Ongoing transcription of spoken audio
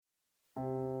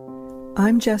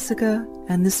I'm Jessica,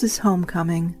 and this is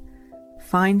Homecoming,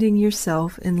 finding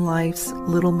yourself in life's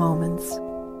little moments.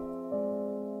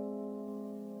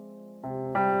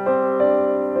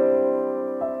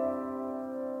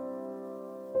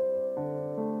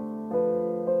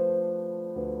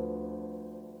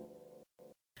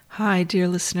 Hi, dear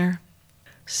listener.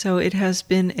 So it has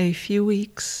been a few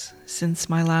weeks since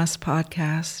my last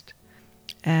podcast,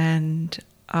 and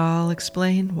I'll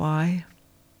explain why.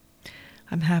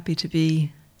 I'm happy to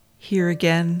be here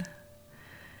again,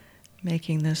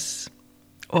 making this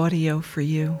audio for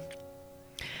you.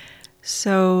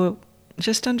 So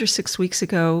just under 6 weeks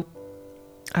ago,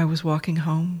 I was walking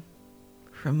home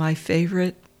from my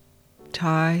favorite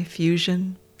Thai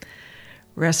fusion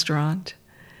restaurant,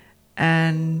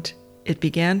 and it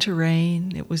began to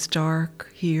rain. It was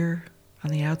dark here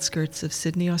on the outskirts of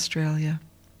Sydney, Australia.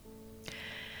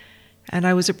 And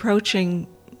I was approaching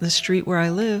the street where I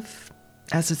live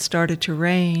as it started to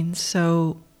rain,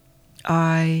 so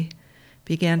I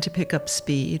began to pick up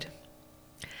speed.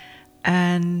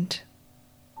 And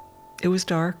it was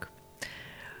dark,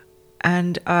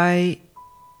 and I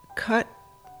cut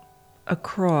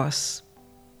across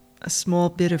a small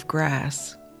bit of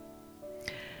grass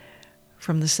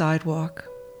from the sidewalk.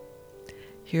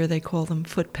 Here they call them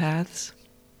footpaths.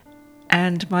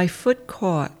 And my foot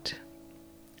caught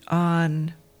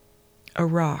on a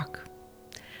rock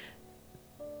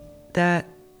that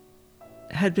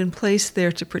had been placed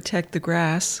there to protect the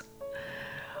grass,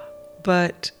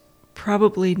 but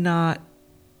probably not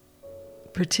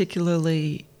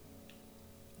particularly,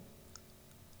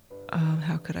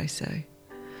 how could I say?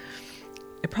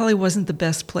 It probably wasn't the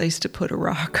best place to put a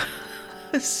rock.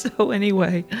 So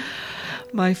anyway,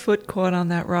 my foot caught on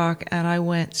that rock and I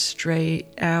went straight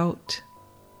out,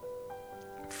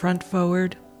 front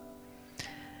forward,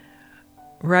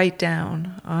 right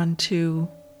down onto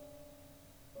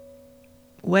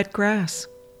wet grass,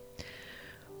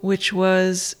 which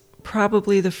was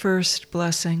probably the first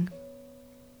blessing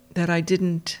that I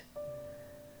didn't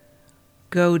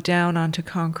go down onto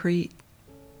concrete,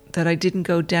 that I didn't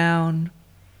go down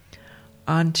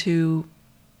onto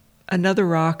another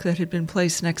rock that had been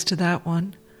placed next to that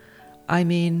one.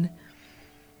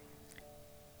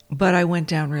 But I went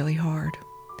down really hard.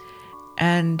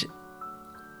 And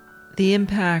the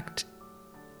impact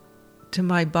to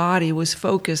my body was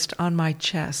focused on my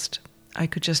chest. I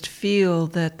could just feel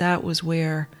that was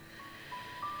where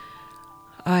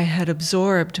I had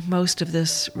absorbed most of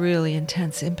this really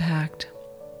intense impact.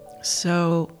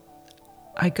 So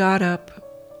I got up,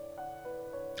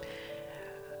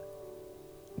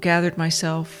 gathered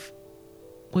myself,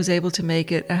 was able to make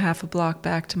it a half a block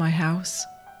back to my house,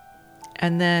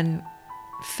 and then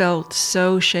felt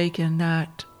so shaken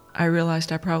that I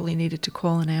realized I probably needed to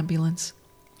call an ambulance.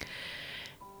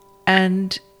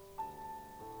 And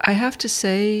I have to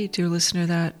say, dear listener,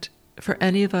 that for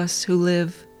any of us who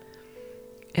live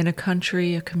in a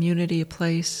country, a community, a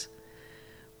place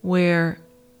where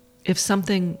if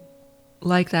something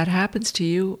like that happens to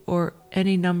you, or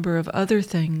any number of other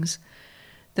things,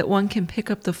 that one can pick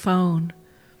up the phone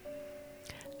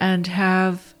and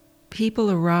have people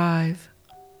arrive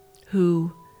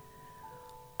who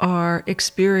are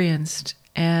experienced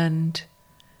and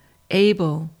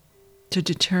able to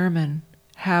determine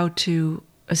how to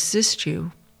assist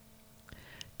you,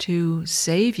 to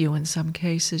save you in some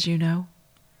cases,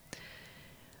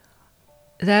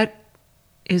 That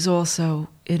is also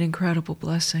an incredible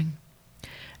blessing.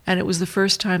 And it was the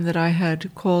first time that I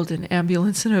had called an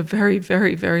ambulance in a very,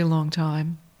 very, very long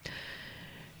time.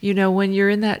 When you're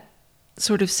in that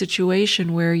sort of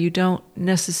situation where you don't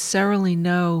necessarily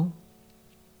know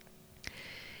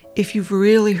if you've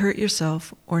really hurt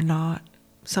yourself or not,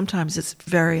 sometimes it's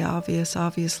very obvious,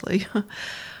 obviously.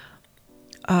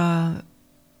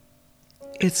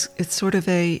 It's sort of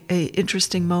a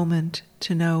interesting moment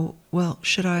to know, well,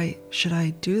 should I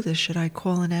do this? Should I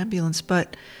call an ambulance?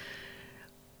 But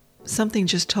something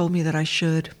just told me that I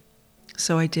should,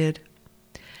 so I did.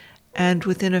 And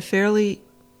within a fairly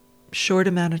short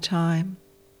amount of time,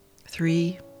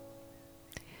 3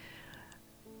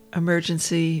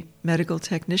 emergency medical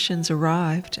technicians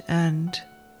arrived and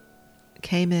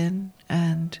came in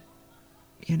and,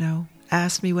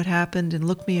 asked me what happened and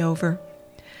looked me over.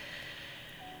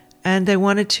 And they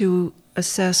wanted to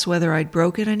assess whether I'd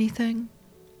broken anything.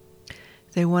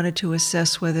 They wanted to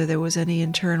assess whether there was any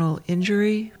internal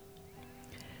injury,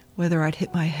 whether I'd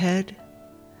hit my head,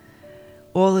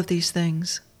 all of these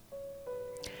things.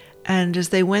 And as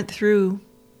they went through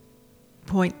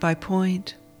point by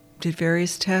point, did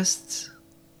various tests,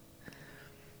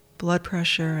 blood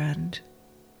pressure and,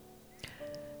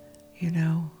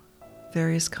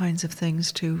 various kinds of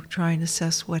things to try and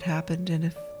assess what happened and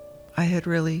if I had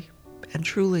really and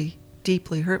truly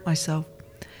deeply hurt myself.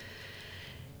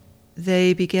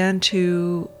 They began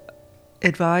to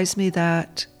advise me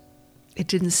that it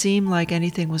didn't seem like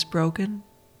anything was broken.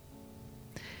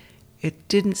 It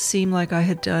didn't seem like I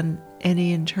had done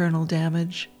any internal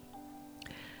damage.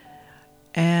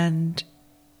 And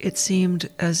it seemed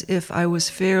as if I was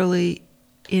fairly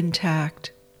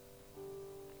intact.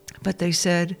 But they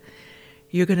said,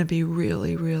 you're going to be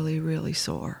really, really, really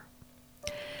sore.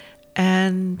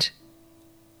 And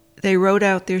they wrote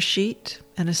out their sheet,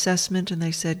 an assessment, and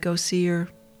they said, go see your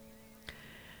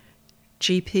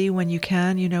GP when you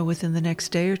can, within the next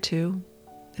day or two.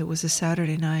 It was a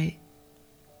Saturday night.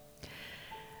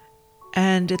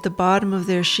 And at the bottom of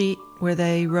their sheet where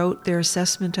they wrote their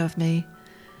assessment of me,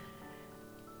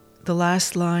 the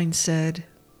last line said,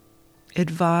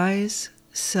 advise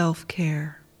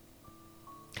self-care.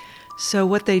 So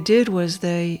what they did was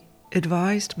they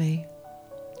advised me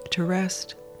to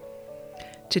rest,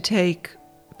 to take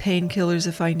painkillers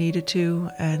if I needed to,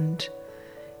 and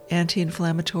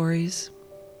anti-inflammatories,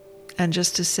 and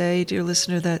just to say, dear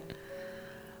listener, that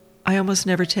I almost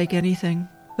never take anything.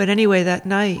 But anyway, that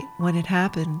night when it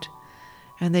happened,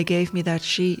 and they gave me that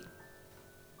sheet,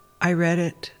 I read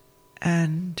it,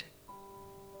 and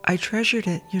I treasured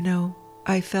it,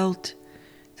 I felt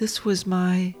this was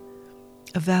my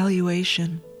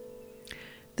evaluation.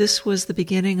 This was the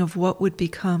beginning of what would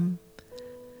become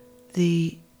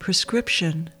the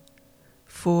prescription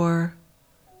for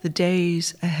the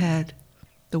days ahead,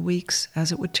 the weeks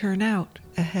as it would turn out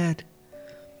ahead.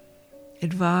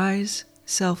 Advise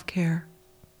self-care.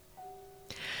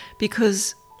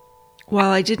 Because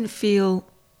while I didn't feel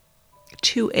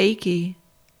too achy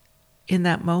in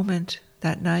that moment,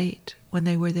 that night when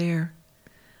they were there,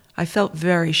 I felt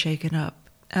very shaken up,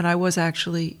 and I was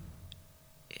actually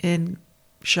in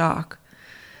shock.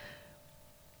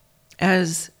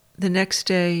 As the next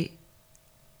day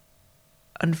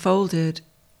unfolded,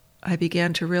 I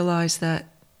began to realize that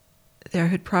there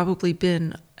had probably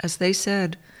been, as they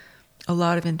said, a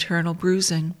lot of internal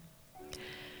bruising.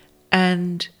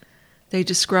 And they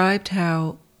described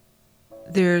how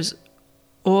there's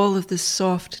all of this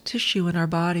soft tissue in our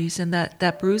bodies, and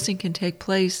that bruising can take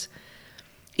place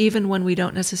even when we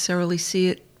don't necessarily see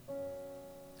it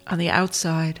on the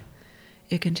outside.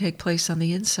 It can take place on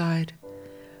the inside.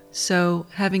 So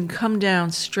having come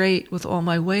down straight with all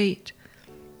my weight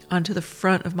onto the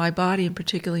front of my body, and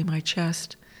particularly my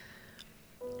chest,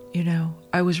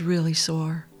 I was really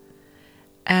sore.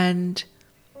 And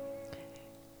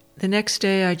the next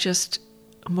day I just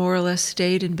more or less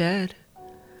stayed in bed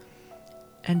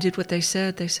and did what they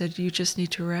said. They said, you just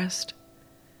need to rest.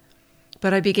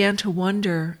 But I began to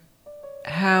wonder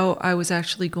how I was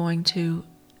actually going to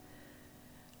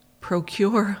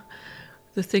procure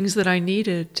the things that I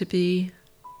needed to be,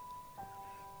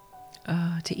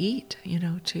 to eat,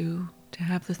 to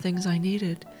have the things I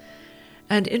needed.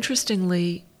 And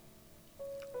interestingly,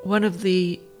 one of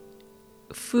the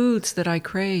foods that I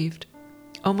craved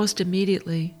almost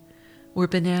immediately were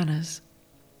bananas.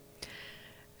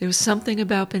 There was something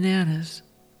about bananas,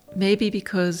 maybe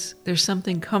because there's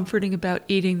something comforting about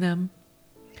eating them,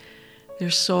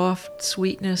 their soft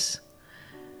sweetness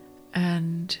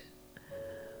and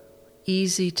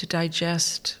easy to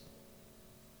digest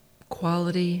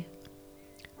quality.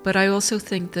 But I also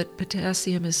think that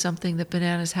potassium is something that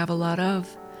bananas have a lot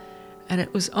of, and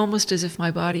it was almost as if my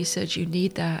body said, you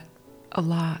need that a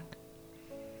lot.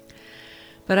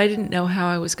 But I didn't know how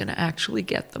I was going to actually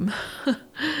get them.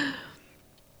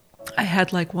 I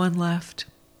had like one left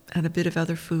and a bit of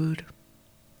other food.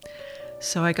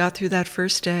 So I got through that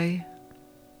first day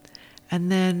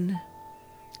and then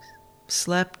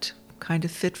slept kind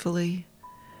of fitfully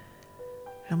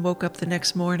and woke up the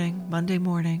next morning, Monday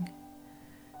morning,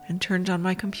 and turned on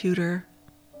my computer,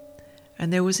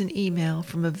 and there was an email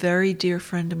from a very dear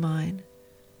friend of mine.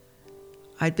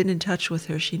 I'd been in touch with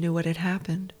her. She knew what had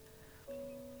happened.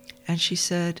 And she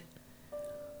said,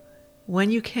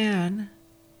 when you can,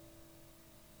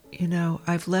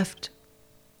 I've left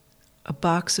a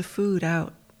box of food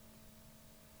out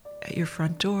at your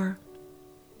front door.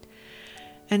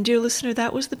 And dear listener,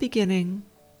 that was the beginning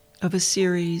of a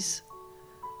series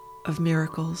of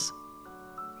miracles,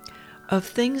 of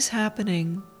things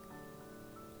happening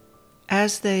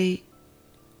as they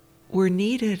were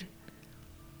needed.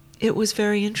 It was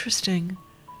very interesting.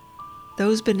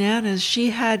 Those bananas, she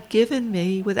had given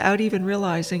me, without even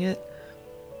realizing it,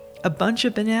 a bunch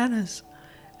of bananas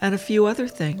and a few other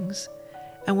things.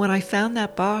 And when I found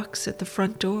that box at the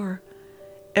front door,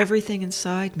 everything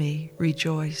inside me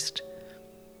rejoiced.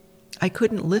 I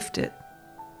couldn't lift it,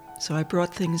 so I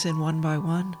brought things in one by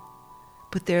one.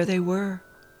 But there they were,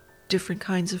 different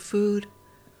kinds of food,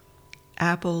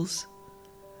 apples.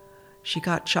 She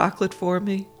got chocolate for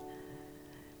me.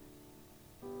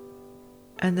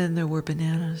 And then there were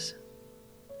bananas.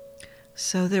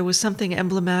 So there was something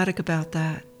emblematic about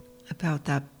that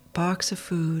box of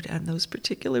food and those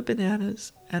particular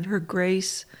bananas and her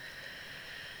grace-filled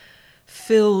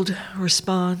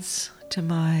response to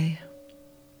my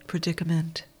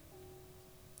predicament.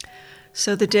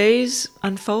 So the days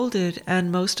unfolded,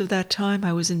 and most of that time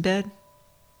I was in bed.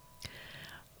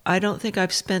 I don't think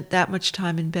I've spent that much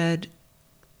time in bed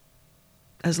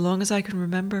as long as I can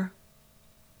remember.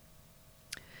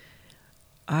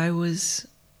 I was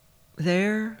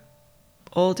there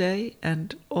all day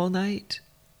and all night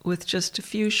with just a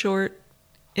few short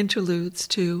interludes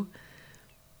to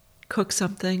cook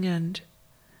something, and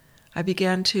I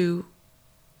began to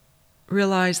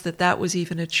realize that that was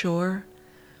even a chore.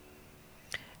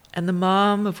 And the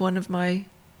mom of one of my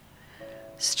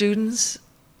students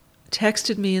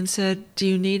texted me and said, "Do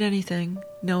you need anything?"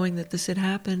 knowing that this had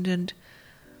happened. And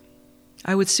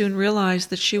I would soon realize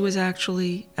that she was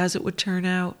actually, as it would turn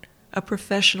out, a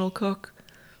professional cook.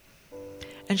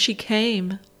 And she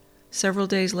came several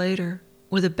days later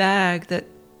with a bag that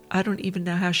I don't even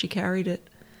know how she carried it,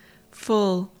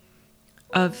 full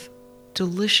of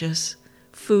delicious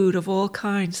food of all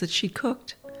kinds that she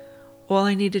cooked. All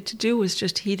I needed to do was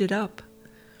just heat it up.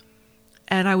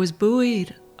 And I was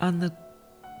buoyed on the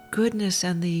goodness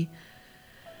and the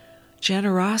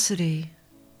generosity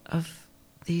of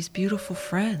these beautiful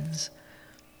friends.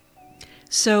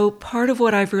 So part of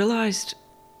what I've realized,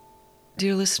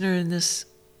 dear listener, in this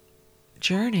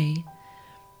journey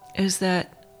is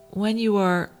that when you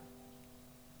are,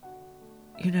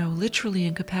 literally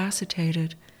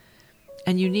incapacitated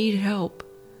and you need help,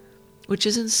 which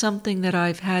isn't something that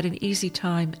I've had an easy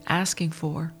time asking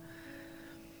for,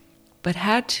 but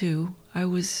I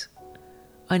was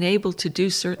unable to do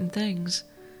certain things.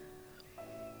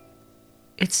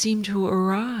 It seemed to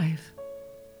arrive.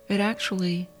 It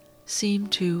actually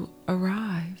seemed to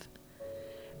arrive.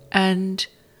 And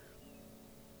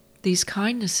these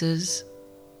kindnesses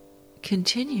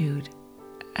continued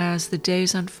as the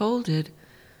days unfolded.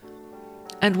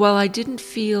 And while I didn't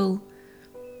feel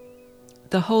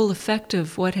the whole effect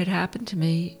of what had happened to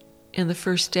me in the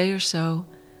first day or so,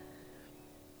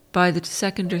 by the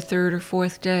second or third or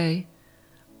fourth day,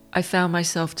 I found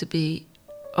myself to be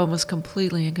almost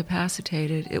completely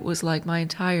incapacitated. It was like my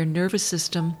entire nervous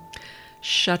system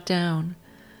shut down.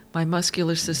 My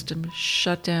muscular system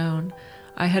shut down.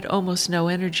 I had almost no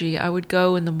energy. I would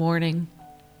go in the morning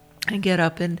and get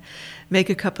up and make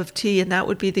a cup of tea, and that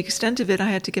would be the extent of it. I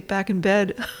had to get back in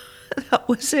bed. That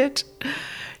was it.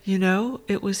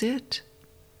 It was it.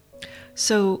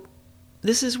 So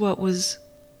this is what was,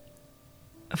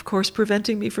 of course,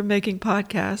 preventing me from making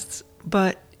podcasts,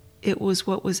 but it was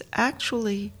what was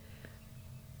actually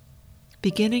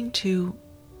beginning to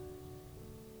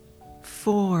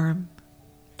form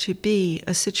to be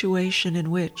a situation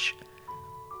in which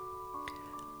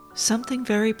something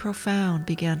very profound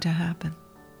began to happen.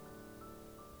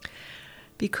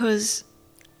 Because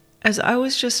as I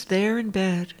was just there in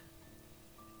bed,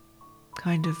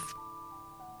 kind of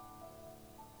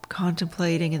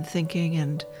contemplating and thinking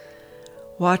and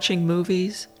watching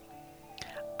movies,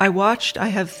 I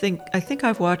think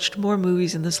I've watched more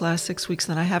movies in this last 6 weeks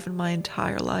than I have in my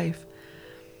entire life.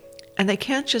 And they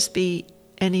can't just be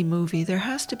any movie. There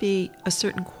has to be a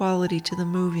certain quality to the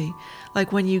movie.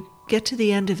 Like when you get to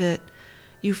the end of it,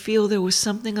 you feel there was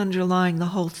something underlying the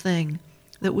whole thing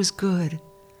that was good.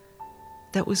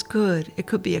 That was good. It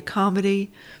could be a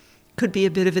comedy, could be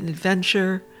a bit of an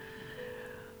adventure.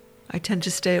 I tend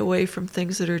to stay away from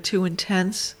things that are too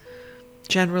intense,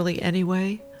 generally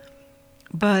anyway.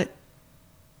 But,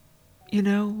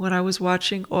 when I was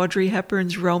watching Audrey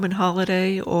Hepburn's Roman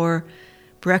Holiday or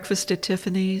Breakfast at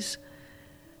Tiffany's,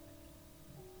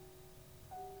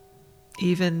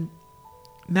 even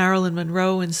Marilyn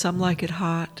Monroe in Some Like It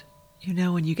Hot,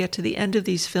 when you get to the end of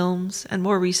these films, and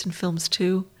more recent films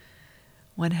too,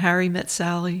 When Harry Met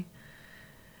Sally,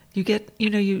 you get,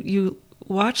 you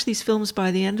watch these films,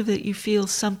 by the end of it, you feel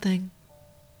something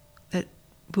that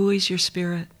buoys your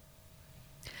spirit.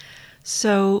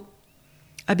 So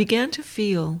I began to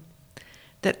feel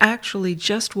that actually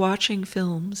just watching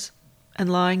films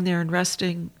and lying there and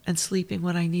resting and sleeping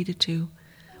when I needed to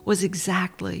was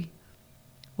exactly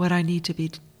what I needed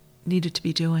to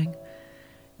be doing.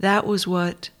 That was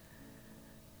what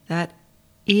that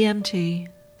EMT,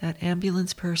 that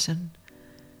ambulance person,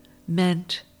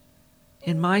 meant,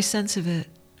 in my sense of it,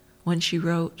 when she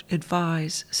wrote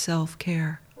Advise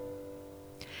Self-Care.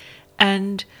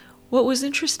 And what was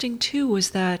interesting too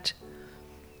was that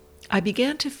I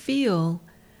began to feel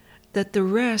that the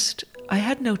rest, I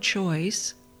had no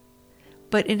choice,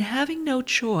 but in having no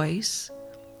choice,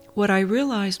 what I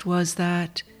realized was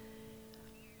that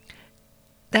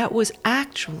that was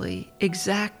actually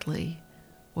exactly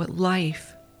what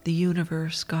life, the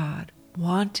universe, God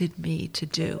wanted me to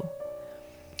do.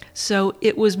 So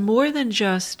it was more than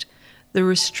just the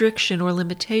restriction or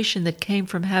limitation that came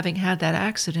from having had that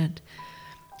accident.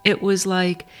 It was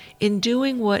like in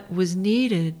doing what was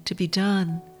needed to be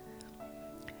done,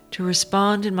 to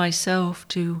respond in myself,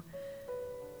 to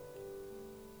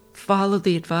follow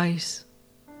the advice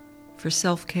for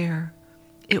self-care.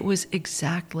 It was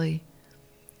exactly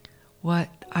what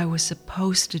I was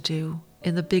supposed to do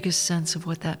in the biggest sense of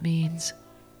what that means.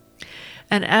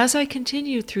 And as I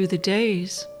continued through the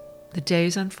days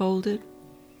unfolded.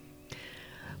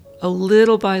 A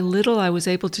little by little, I was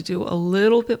able to do a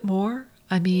little bit more.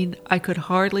 I mean, I could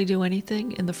hardly do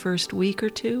anything in the first week or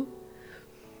two,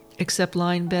 except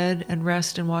lie in bed and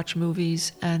rest and watch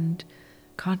movies and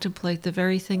contemplate the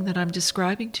very thing that I'm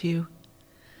describing to you.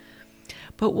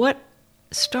 But what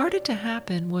started to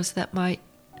happen was that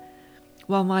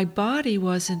while my body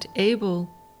wasn't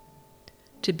able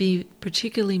to be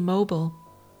particularly mobile,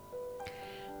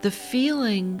 the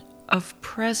feeling of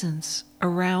presence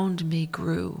around me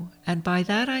grew. And by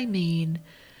that I mean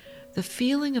the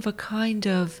feeling of a kind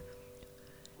of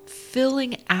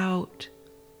filling out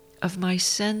of my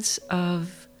sense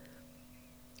of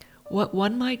what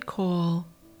one might call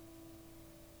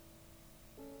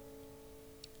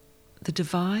the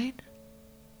divine,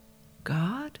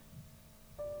 God,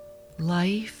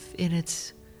 life in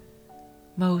its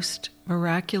most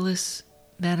miraculous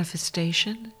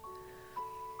manifestation.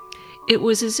 It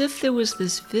was as if there was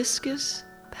this viscous,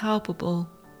 palpable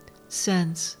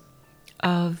sense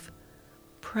of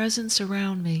presence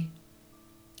around me.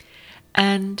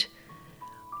 And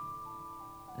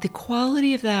the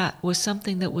quality of that was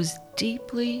something that was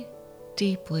deeply,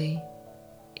 deeply,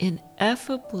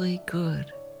 ineffably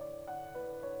good.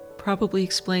 Probably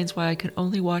explains why I could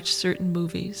only watch certain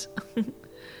movies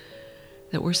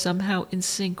that were somehow in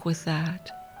sync with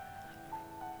that.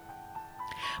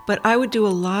 But I would do a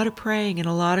lot of praying and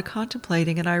a lot of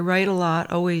contemplating, and I write a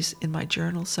lot always in my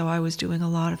journal, so I was doing a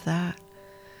lot of that.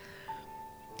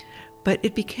 But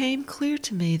it became clear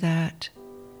to me that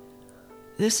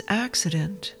this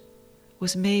accident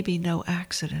was maybe no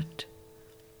accident.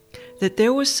 That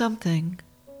there was something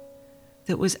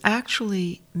that was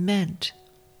actually meant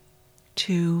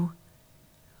to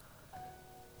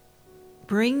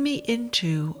bring me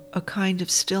into a kind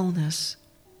of stillness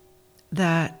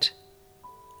that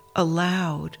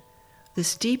allowed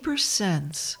this deeper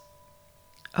sense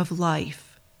of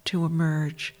life to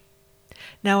emerge.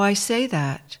 Now I say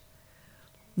that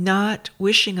not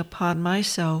wishing upon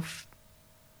myself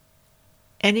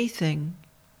anything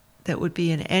that would be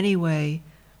in any way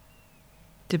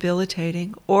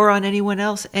debilitating, or on anyone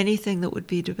else anything that would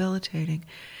be debilitating.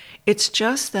 It's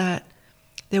just that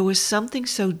there was something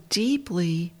so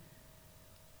deeply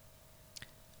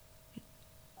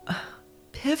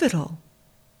pivotal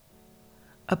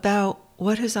about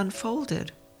what has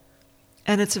unfolded.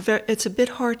 And it's a bit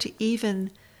hard to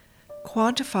even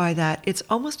quantify that. It's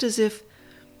almost as if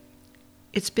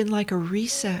it's been like a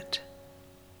reset.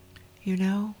 You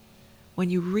know, when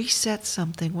you reset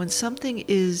something, when something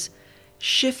is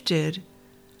shifted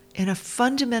in a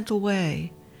fundamental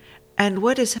way. And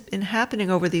what has been happening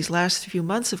over these last few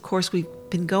months, of course, we've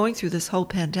been going through this whole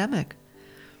pandemic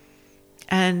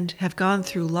and have gone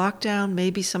through lockdown.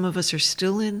 Maybe some of us are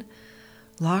still in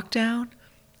lockdown,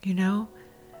 you know.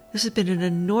 This has been an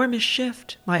enormous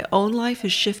shift. My own life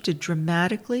has shifted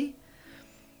dramatically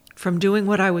from doing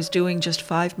what I was doing just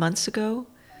 5 months ago,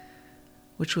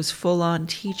 which was full-on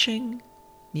teaching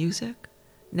music,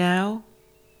 now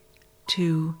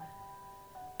to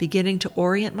beginning to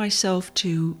orient myself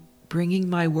to bringing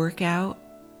my work out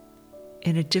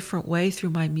in a different way through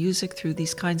my music, through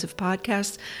these kinds of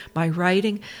podcasts, my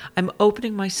writing. I'm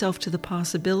opening myself to the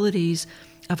possibilities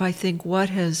of, I think, what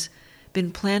has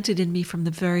been planted in me from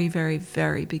the very, very,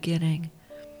 very beginning,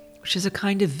 which is a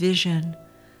kind of vision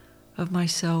of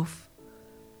myself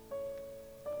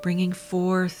bringing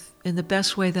forth in the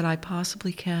best way that I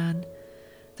possibly can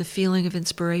the feeling of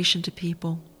inspiration to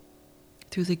people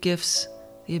through the gifts,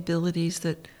 the abilities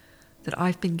that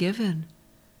I've been given.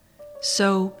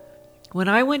 So when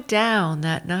I went down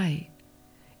that night,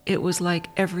 it was like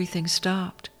everything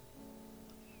stopped.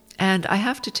 And I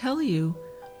have to tell you,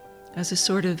 as a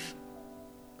sort of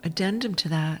addendum to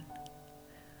that,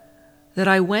 that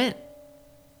I went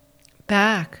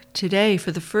back today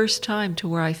for the first time to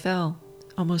where I fell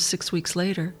almost 6 weeks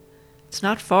later. It's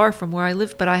not far from where I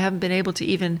live, but I haven't been able to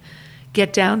even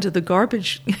get down to the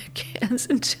garbage cans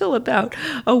until about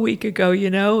a week ago,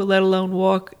 let alone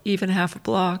walk even half a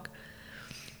block.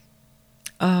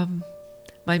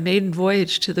 My maiden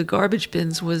voyage to the garbage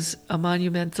bins was a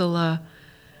monumental, a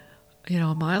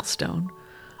milestone.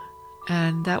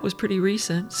 And that was pretty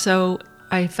recent. So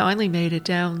I finally made it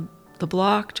down the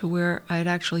block to where I had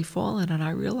actually fallen, and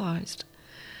I realized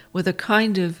with a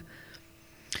kind of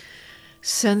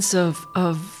sense of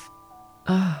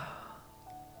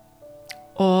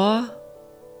awe,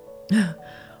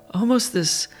 almost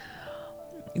this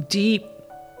deep,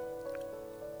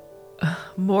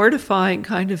 mortifying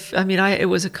kind of, it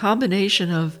was a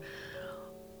combination of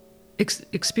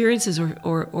experiences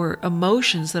or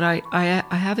emotions that I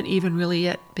haven't even really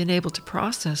yet been able to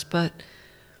process, but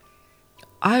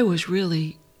I was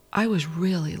really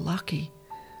lucky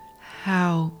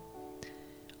how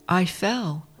I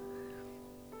fell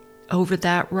over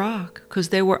that rock, because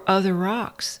there were other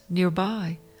rocks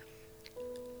nearby,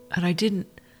 and I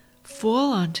didn't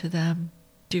fall onto them,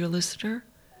 dear listener.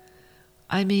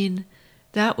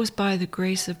 That was by the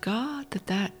grace of God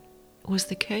that was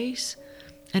the case.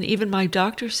 And even my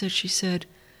doctor said, she said,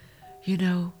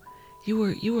 you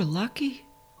were lucky.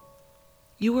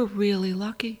 You were really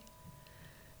lucky.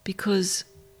 Because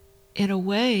in a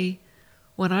way,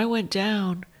 when I went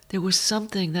down, there was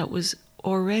something that was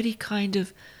already kind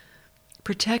of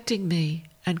protecting me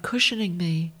and cushioning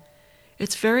me.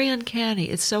 It's very uncanny.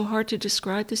 It's so hard to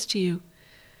describe this to you.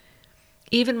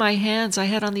 Even my hands, I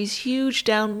had on these huge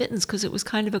down mittens because it was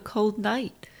kind of a cold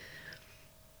night.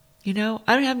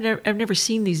 I've never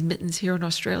seen these mittens here in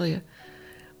Australia,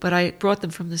 but I brought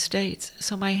them from the States.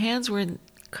 So my hands were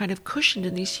kind of cushioned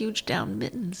in these huge down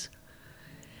mittens.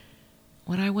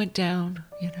 When I went down,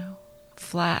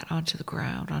 flat onto the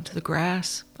ground, onto the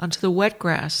grass, onto the wet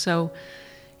grass, so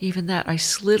even that, I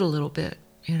slid a little bit,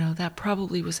 that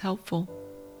probably was helpful.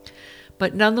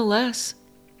 But nonetheless,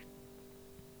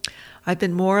 I've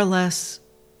been more or less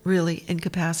really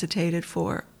incapacitated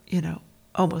for,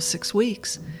 almost 6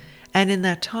 weeks. And in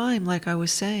that time, like I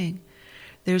was saying,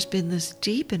 there's been this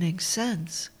deepening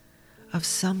sense of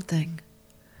something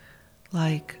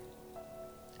like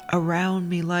around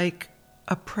me, like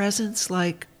a presence,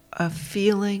 like a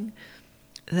feeling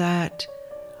that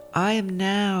I am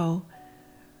now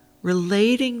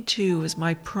relating to as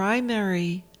my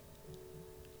primary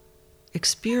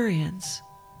experience,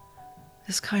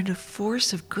 this kind of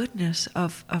force of goodness,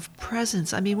 of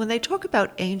presence. When they talk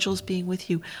about angels being with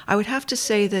you, I would have to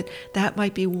say that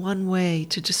might be one way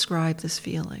to describe this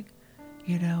feeling,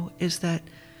 is that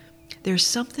there's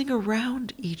something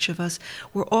around each of us.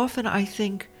 We're often, I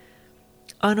think,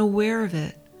 unaware of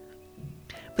it,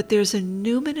 but there's a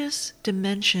numinous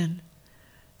dimension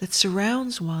that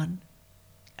surrounds one,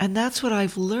 and that's what I'm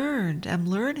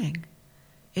learning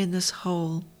in this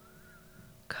whole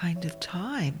kind of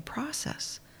time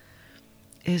process,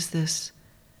 is this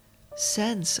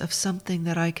sense of something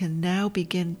that I can now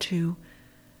begin to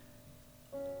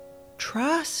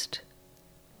trust.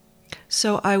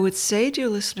 So I would say, dear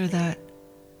listener, that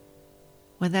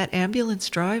when that ambulance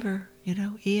driver,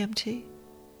 EMT,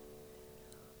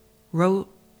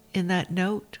 wrote in that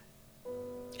note,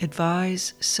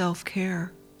 advise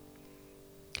self-care,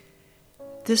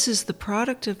 this is the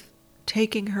product of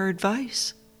taking her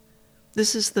advice.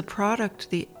 This is the product,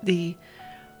 the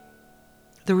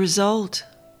result,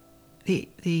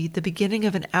 the beginning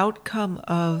of an outcome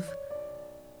of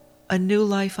a new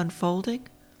life unfolding,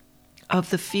 of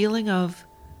the feeling of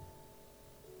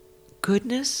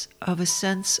goodness, of a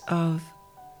sense of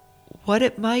what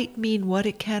it might mean, what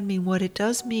it can mean, what it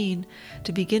does mean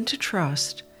to begin to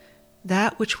trust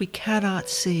that which we cannot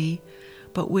see,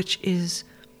 but which is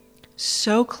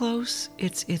so close.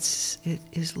 It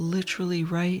is literally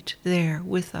right there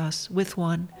with us, with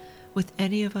one, with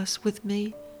any of us, with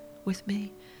me.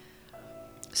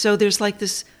 So there's like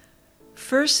this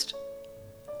first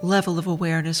level of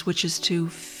awareness, which is to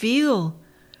feel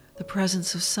the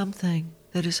presence of something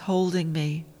that is holding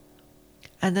me.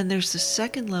 And then there's the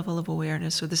second level of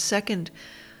awareness, or the second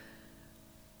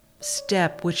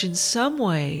step, which in some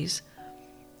ways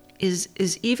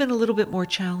is even a little bit more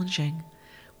challenging,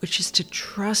 which is to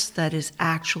trust that is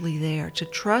actually there, to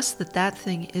trust that that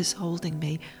thing is holding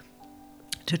me,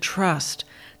 to trust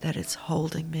that it's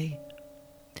holding me.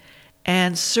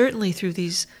 And certainly through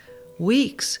these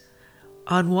weeks,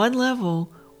 on one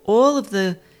level, all of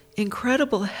the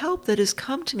incredible help that has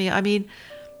come to me.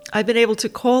 I've been able to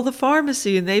call the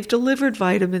pharmacy and they've delivered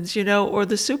vitamins, or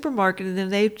the supermarket and then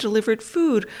they've delivered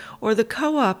food, or the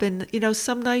co-op and,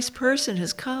 some nice person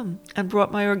has come and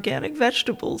brought my organic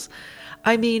vegetables.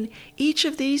 I mean, each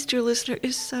of these, dear listener,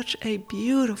 is such a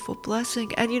beautiful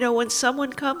blessing. And, when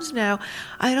someone comes now,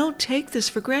 I don't take this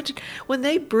for granted. When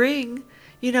they bring,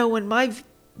 when my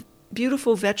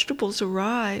beautiful vegetables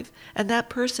arrive and that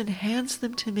person hands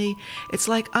them to me, it's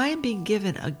like I am being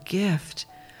given a gift.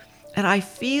 And I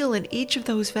feel in each of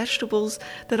those vegetables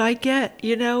that I get,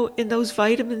 in those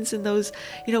vitamins, in those,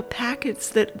 packets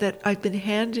that I've been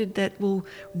handed that will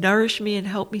nourish me and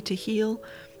help me to heal.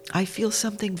 I feel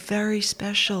something very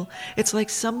special. It's like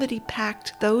somebody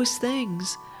packed those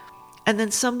things and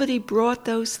then somebody brought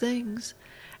those things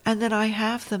and then I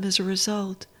have them as a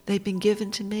result. They've been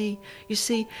given to me. You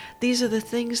see, these are the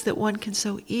things that one can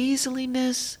so easily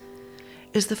miss,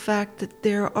 is the fact that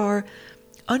there are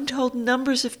untold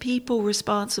numbers of people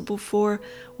responsible for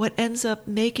what ends up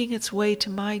making its way to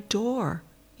my door,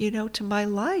 to my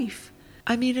life.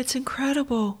 I mean, it's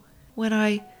incredible when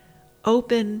I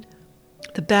open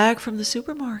the bag from the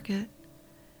supermarket.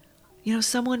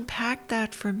 Someone packed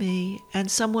that for me,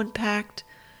 and someone packed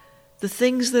the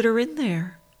things that are in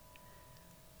there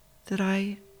that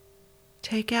I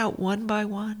take out one by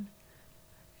one.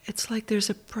 It's like there's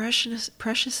a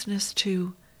preciousness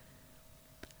to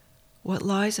what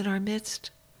lies in our midst.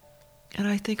 And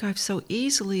I think it's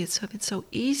been so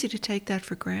easy to take that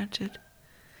for granted.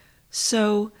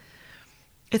 So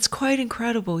it's quite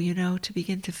incredible, to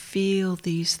begin to feel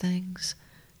these things,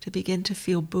 to begin to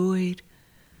feel buoyed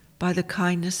by the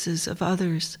kindnesses of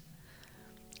others,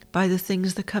 by the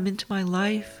things that come into my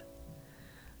life,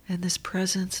 and this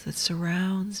presence that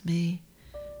surrounds me,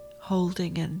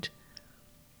 holding and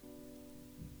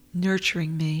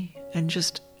nurturing me, and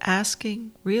just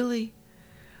asking, really,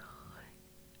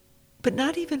 but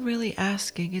not even really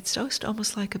asking. It's just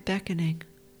almost like a beckoning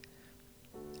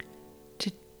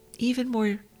to even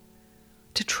more,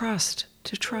 to trust.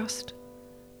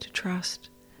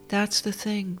 That's the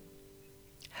thing.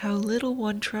 How little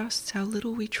one trusts, how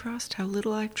little we trust, how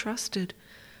little I've trusted.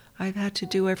 I've had to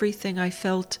do everything I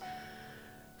felt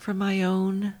from my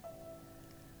own,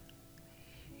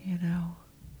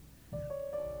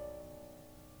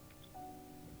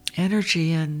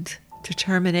 energy and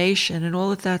determination, and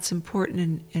all of that's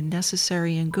important and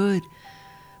necessary and good.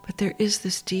 But there is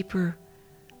this deeper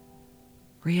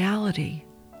reality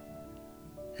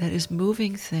that is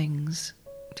moving things,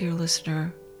 dear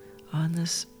listener, on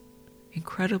this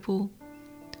incredible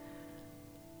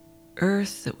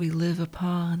earth that we live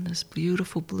upon, this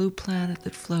beautiful blue planet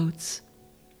that floats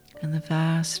in the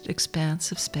vast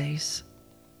expanse of space.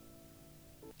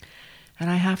 And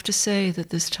I have to say that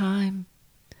this time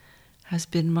has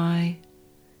been my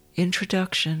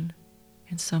introduction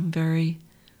in some very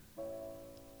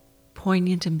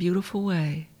poignant and beautiful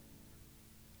way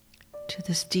to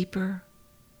this deeper,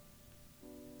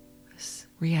 this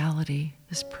reality,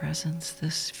 this presence,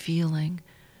 this feeling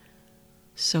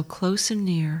so close and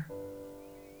near,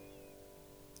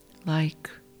 like,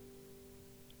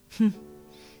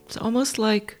 it's almost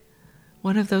like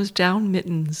one of those down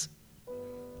mittens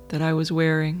that I was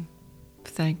wearing.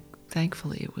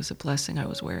 Thankfully, it was a blessing I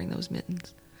was wearing those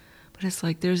mittens. But it's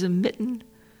like there's a mitten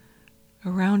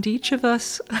around each of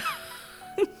us.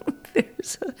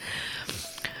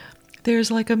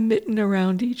 There's like a mitten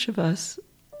around each of us,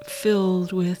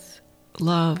 filled with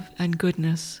love and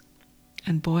goodness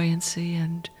and buoyancy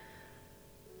and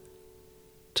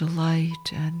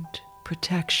delight and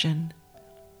protection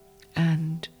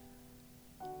and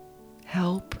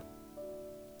help,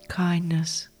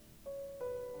 kindness.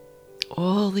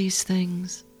 All these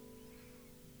things,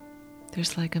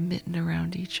 there's like a mitten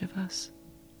around each of us.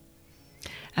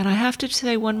 And I have to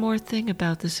say one more thing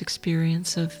about this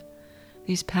experience of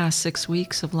these past 6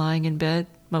 weeks of lying in bed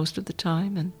most of the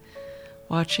time and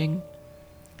watching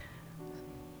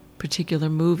particular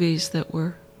movies that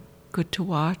were good to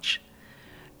watch,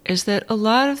 is that a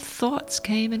lot of thoughts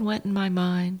came and went in my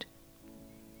mind.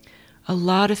 A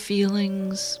lot of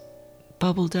feelings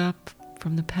bubbled up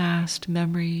from the past,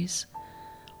 memories,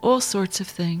 all sorts of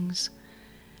things.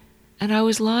 And I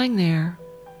was lying there,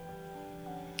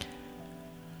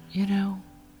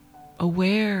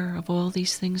 aware of all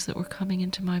these things that were coming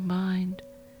into my mind.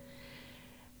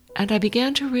 And I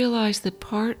began to realize that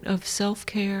part of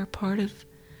self-care, part of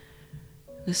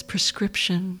this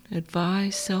prescription,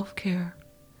 advised self-care,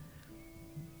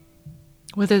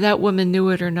 whether that woman knew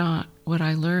it or not, what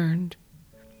I learned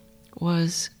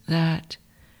was that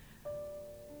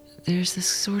there's this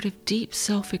sort of deep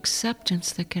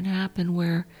self-acceptance that can happen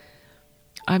where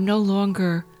I'm no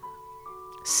longer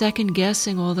second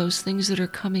guessing all those things that are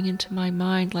coming into my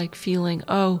mind, like feeling,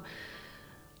 oh,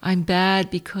 I'm bad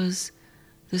because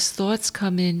this thought's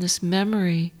come in, this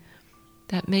memory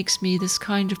that makes me this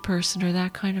kind of person or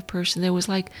that kind of person. There was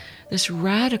like this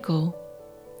radical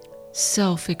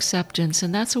self-acceptance,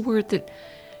 and that's a word that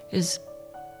is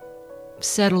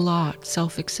said a lot,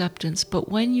 self-acceptance. But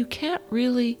when you can't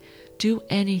really do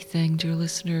anything, dear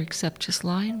listener, except just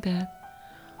lie in bed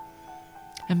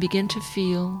and begin to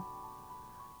feel,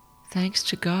 thanks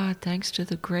to God, thanks to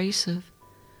the grace of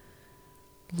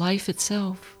life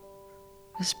itself,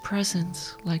 this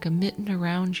presence like a mitten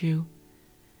around you,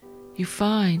 you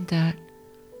find that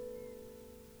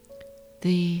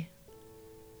the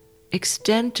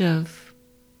extent of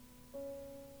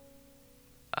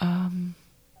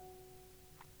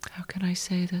how can I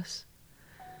say this?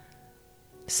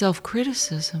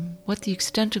 Self-criticism, what the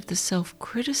extent of the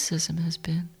self-criticism has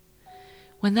been,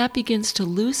 when that begins to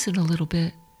loosen a little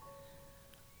bit,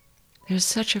 there's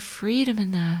such a freedom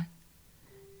in that.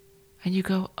 And you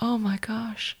go, oh my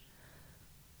gosh,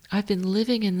 I've been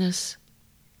living in this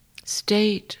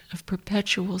state of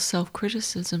perpetual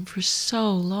self-criticism for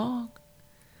so long.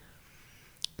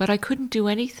 But I couldn't do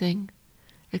anything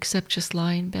except just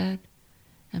lie in bed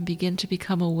and begin to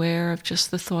become aware of just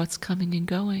the thoughts coming and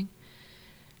going.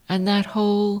 And that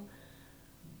whole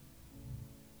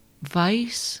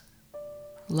vice-like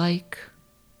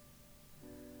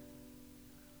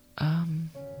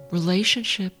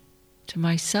relationship to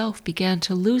myself began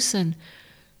to loosen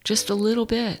just a little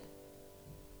bit.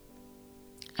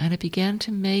 And it began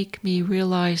to make me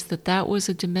realize that that was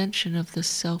a dimension of the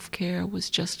self-care, was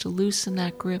just to loosen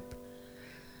that grip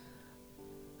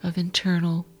of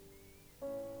internal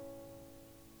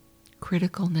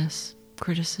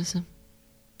criticism,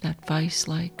 that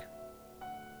vice-like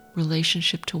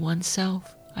relationship to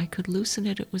oneself. I could loosen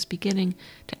it. It was beginning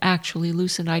to actually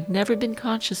loosen. I'd never been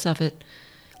conscious of it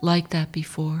like that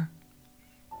before.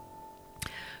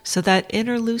 So that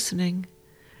inner loosening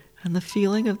and the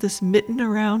feeling of this mitten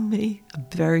around me, a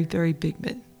very, very big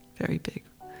mitten, very big,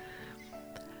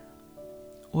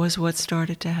 was what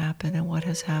started to happen and what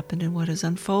has happened and what has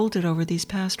unfolded over these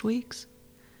past weeks.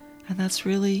 And that's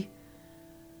really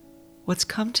what's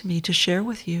come to me to share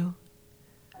with you.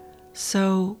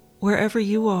 So wherever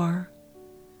you are,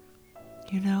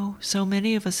 so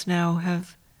many of us now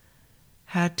have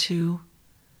had to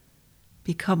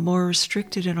become more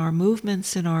restricted in our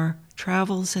movements, in our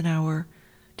travels, in our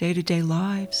day-to-day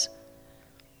lives.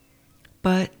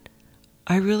 But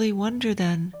I really wonder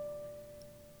then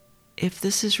if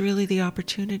this is really the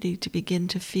opportunity to begin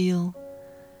to feel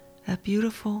that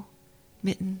beautiful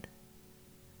mitten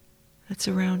that's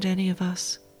around any of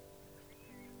us,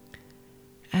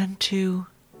 and to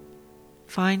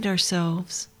find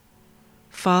ourselves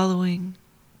following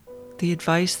the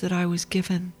advice that I was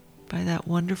given by that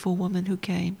wonderful woman who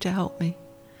came to help me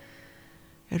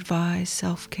advise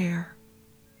self-care,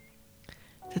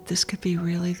 that this could be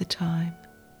really the time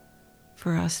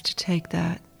for us to take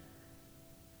that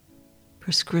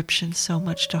prescription so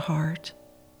much to heart,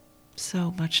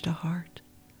 so much to heart.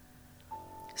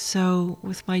 So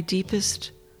with my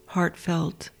deepest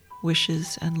heartfelt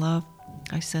wishes and love,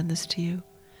 I send this to you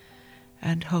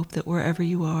and hope that wherever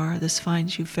you are, this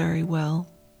finds you very well.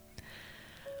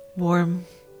 Warm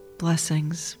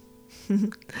blessings.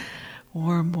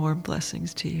 Warm, warm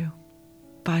blessings to you.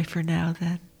 Bye for now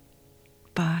then.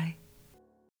 Bye.